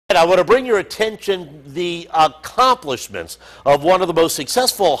I want to bring your attention the accomplishments of one of the most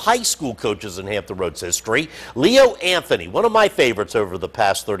successful high school coaches in Hampton Roads history, Leo Anthony, one of my favorites over the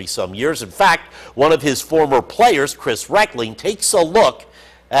past 30-some years. In fact, one of his former players, Chris Reckling, takes a look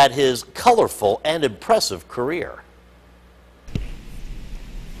at his colorful and impressive career.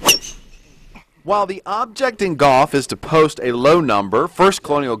 While the object in golf is to post a low number, First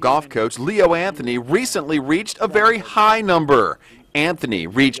Colonial golf coach Leo Anthony recently reached a very high number. Anthony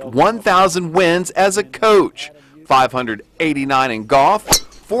reached 1,000 wins as a coach, 589 in golf,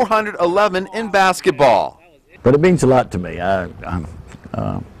 411 in basketball. But it means a lot to me. And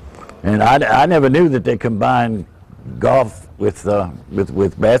I never knew that they combined golf with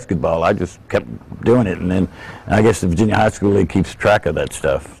basketball. I just kept doing it, and then I guess the Virginia High School League keeps track of that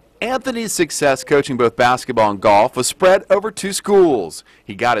stuff. Anthony's success coaching both basketball and golf was spread over 2 schools.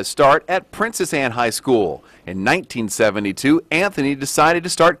 He got his start at Princess Anne High School. In 1972, Anthony decided to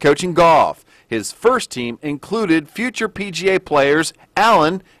start coaching golf. His first team included future PGA players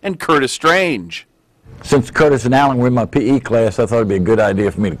Allen and Curtis Strange. Since Curtis and Allen were in my PE class, I thought it would be a good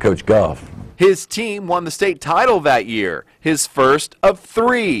idea for me to coach golf. His team won the state title that year, his first of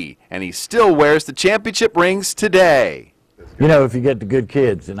 3, and he still wears the championship rings today. You know, if you get the good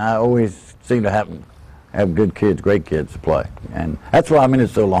kids, and I always seem to have good kids, great kids to play, and that's why I'm in it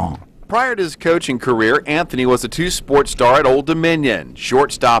so long. Prior to his coaching career, Anthony was a 2-sport star at Old Dominion,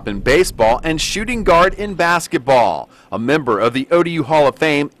 shortstop in baseball and shooting guard in basketball. A member of the ODU Hall of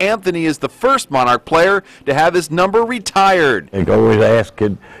Fame, Anthony is the first Monarch player to have his number retired. They always ask,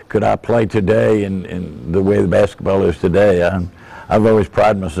 could I play today in the way the basketball is today? I've always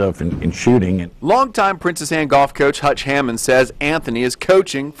prided myself in shooting. Longtime Princess Anne golf coach Hutch Hammond says Anthony is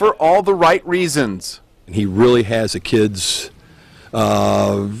coaching for all the right reasons. He really has the kids,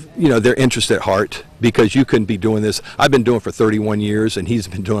 their interest at heart, because you couldn't be doing this. I've been doing it for 31 years, and he's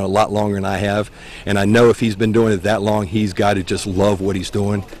been doing it a lot longer than I have. And I know if he's been doing it that long, he's got to just love what he's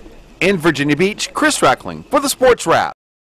doing. In Virginia Beach, Chris Reckling for the Sports Wrap.